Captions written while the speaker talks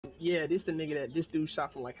Yeah, this the nigga that this dude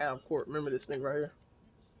shot from like half court. Remember this nigga right here?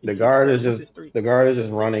 The He's six guard is seven, just 6'3". the guard is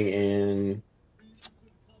just running in.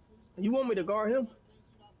 You want me to guard him?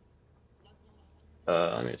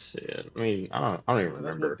 Let me see it. I don't even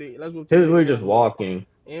remember. Let's whoop He these was niggas literally just ass, bro. walking,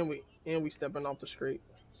 And we stepping off the street.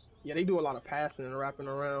 Yeah, they do a lot of passing and wrapping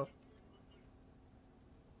around.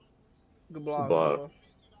 Good block, but bro.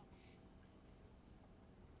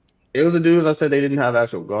 it was a dude that said they didn't have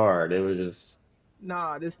actual guard. It was just,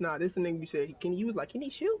 Nah, this not this the nigga you said. Can you was like, can he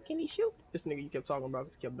shoot? Can he shoot? This nigga you kept talking about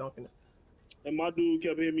because he kept dunking it. And my dude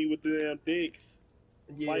kept hitting me with the damn dicks.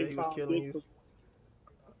 Yeah, he was Lifetime killing you. dicks.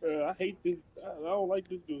 I hate this. I don't like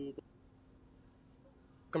this dude.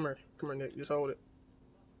 Come here, Nick. Just hold it.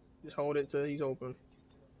 Just hold it till he's open.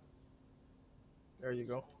 There you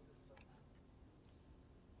go.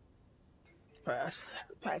 Pass,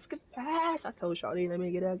 pass, good pass. I told Shawty let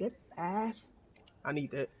me get a good pass. I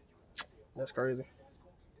need that. That's crazy.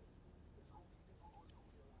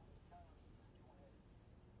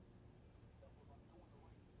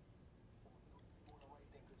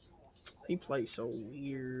 He plays so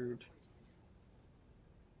weird.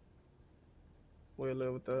 We'll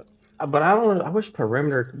live with that. but I don't. I wish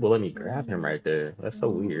perimeter would let me grab him right there. That's so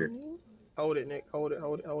weird. Hold it, Nick. Hold it,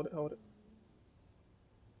 hold it, hold it, hold it.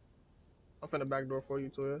 I'm finna backdoor for you,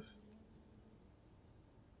 Twiz.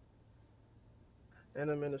 And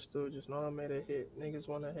I'm in the studio. Just know I made a hit. Niggas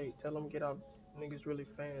wanna hate. Tell them get out. Niggas really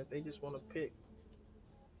fans. They just wanna pick.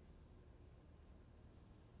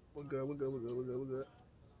 We're good. We're good. We're good. We're good. We're good.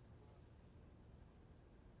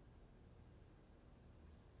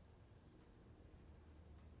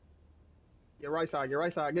 Your right side. Your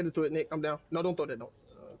right side. Get it to it, Nick. I'm down. No, don't throw that. Don't.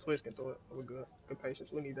 Twiz can throw it. We're good. Good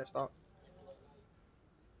patience. We need that stop.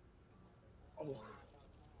 Oh,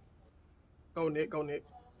 go Nick. Go Nick.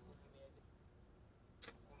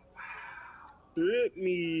 Strip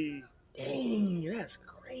me. Dang, that's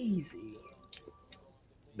crazy.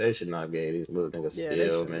 They should not get these little niggas Yeah, they still,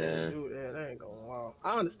 shouldn't even man. do that. That ain't going wow.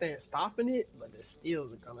 I understand stopping it, but the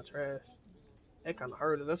steals are kind of trash. That kind of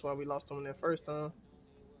hurt us. That's why we lost them in that first time.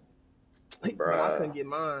 But I couldn't Bruh. get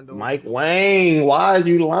mine though. Mike Wang, why is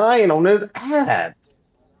you lying on this app?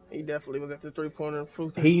 He definitely was at the 3 pointer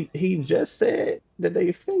fruiting. He just said that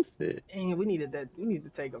they fixed it. Dang, we needed that. We need to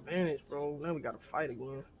take advantage, bro. Now we gotta fight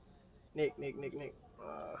again. Nick.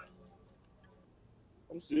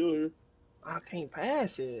 I'm still here. I can't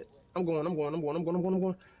pass it. I'm going.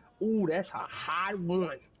 Ooh, that's a high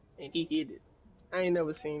one, and he hit it. I ain't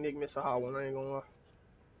never seen Nick miss a high one. I ain't gonna lie.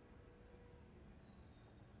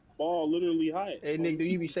 Ball literally hot Hey on Nick, do me.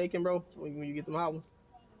 you be shaking, bro, when you get them high ones?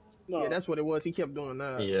 Yeah, No. that's what it was. He kept doing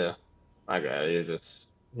that. Yeah, I got it. It just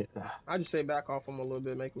yeah. I just say back off him a little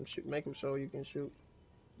bit, make him shoot, make him show you can shoot,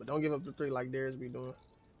 but don't give up the three like Darius be doing.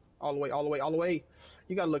 All the way, all the way, all the way.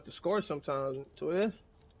 You gotta look to score sometimes. To it,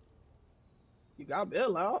 you got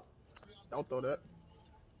Bill out. Don't throw that.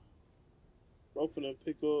 I'm finna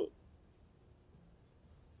pick up.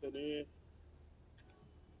 And then.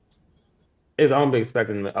 It's, I don't be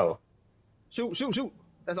expecting the, oh, Shoot.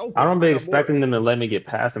 That's I open. don't I be got bored. expecting them to let me get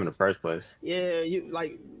past him in the first place. Yeah, you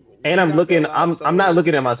like And you I'm got looking, Bill out, I'm not so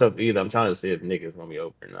looking at myself either. I'm trying to see if Nick is gonna be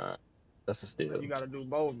open or not. That's a you steal. gotta do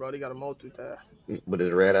both, bro. You gotta multitask. With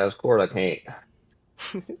his red ass cord, I can't.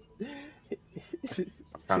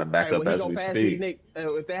 I'm trying to back Hey, up when he as go we past me, speak. Nick,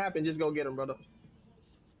 if that happens, just go get him, brother.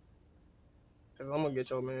 Cause I'm gonna get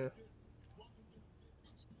your man.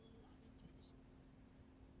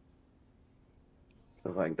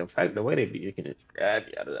 So, like the fact, the way they be, you can just grab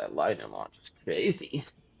you out of that lightning launch is crazy.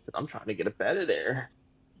 I'm trying to get up out of there.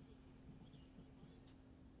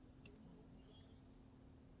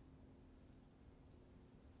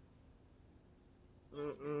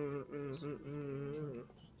 Mm-mm.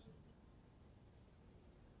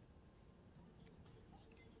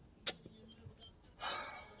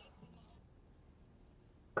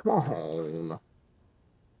 Come on.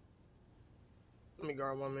 Let me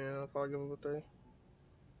guard my man if I give him a three.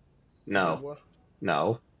 Good No, boy.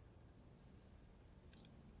 no.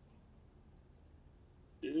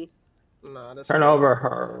 Yeah. Nah, that's Turn fair. over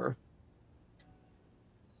her.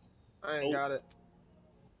 I ain't Nope. got it.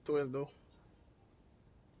 Twist though.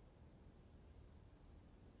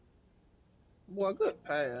 Boy, good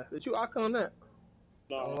pass. Did you icon that?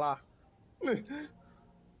 Don't Nah. lie.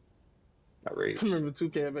 I reached. Remember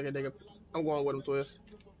 2K back a nigga. I'm going with him, Twist.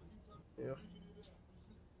 Yeah.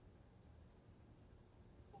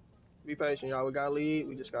 Be patient, y'all. We got a lead.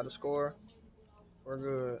 We just got to score. We're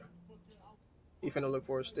good. He finna look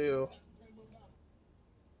for a steal.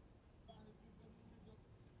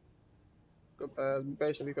 Good pass.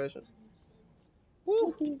 Be patient.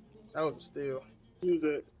 Woo! That was a steal. Use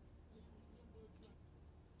that.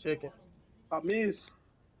 Chicken. I miss.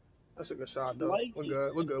 That's a good shot, though. Like We're it.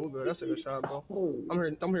 good. We're good. We're good. That's a good shot, bro. Oh, I'm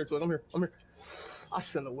here. I'm here, Twist. I'm here. I'm here. I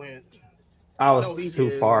shouldn't have went. I was No, he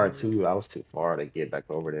too far did. too. I was too far to get back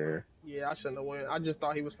over there. Yeah, I shouldn't have went. I just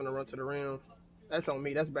thought he was gonna run to the rim. That's on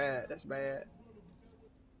me. That's bad. That's bad.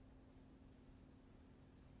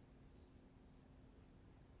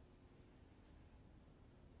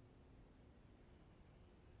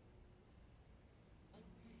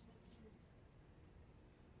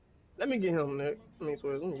 Let me get him, Nick. I mean,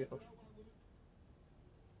 Swizz, let me get him.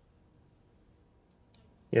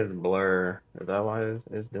 He has blur. Is that why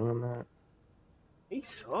it's doing that? He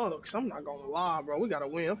sucks. I'm not gonna lie, bro. We gotta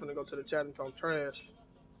win. I'm finna go to the chat and talk trash.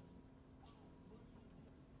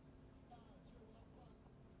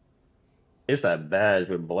 It's that badge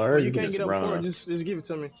with blur. But you You can can't just get up court. run. Just give it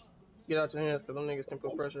to me. Get out your hands, cause them niggas can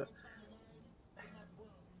put pressure.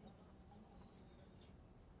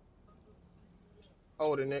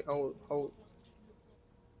 Hold it, Nick. Hold, hold.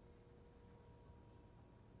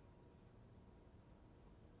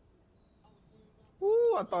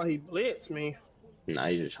 Ooh, I thought he blitzed me. Now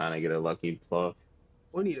you're just trying to get a lucky pluck,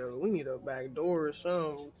 We need a back door or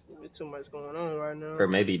something. There's too much going on right or now.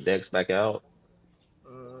 maybe Dex back out.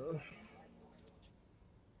 Uh,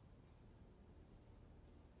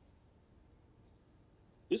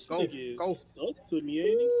 This go, nigga go. is stuck to me,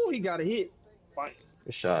 ain't he? Ooh, he got a hit. Fine.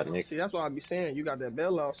 Good shot, Nick. See, that's why I be saying you got that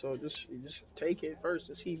bailout, so you just take it first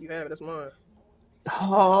and see if you have it. That's mine.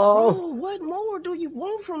 Oh, Bro, what more do you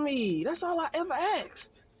want from me? That's all I ever asked.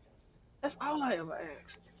 That's all I ever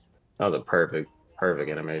asked. that was a perfect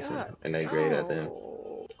animation, God, and they great at the end.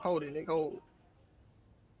 oh, hold it, Nick. Hold.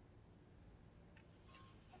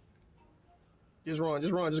 Just run.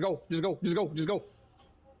 Just run. Just go. Just go. Just go. Just go.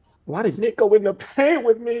 Why did Nick go in the paint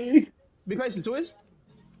with me? Be patient, Twist.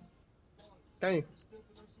 Game.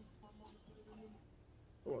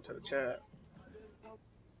 I'm going to the chat.